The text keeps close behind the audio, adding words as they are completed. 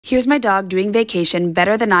Here's my dog doing vacation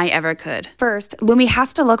better than I ever could. First, Lumi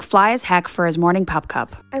has to look fly as heck for his morning pup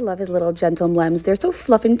cup. I love his little gentle mblems. They're so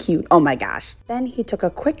fluff and cute. Oh my gosh. Then he took a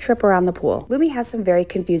quick trip around the pool. Lumi has some very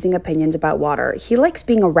confusing opinions about water. He likes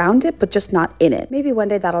being around it, but just not in it. Maybe one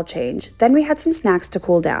day that'll change. Then we had some snacks to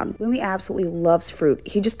cool down. Lumi absolutely loves fruit.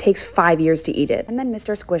 He just takes 5 years to eat it. And then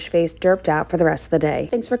Mr. Squishface derped out for the rest of the day.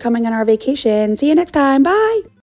 Thanks for coming on our vacation. See you next time. Bye.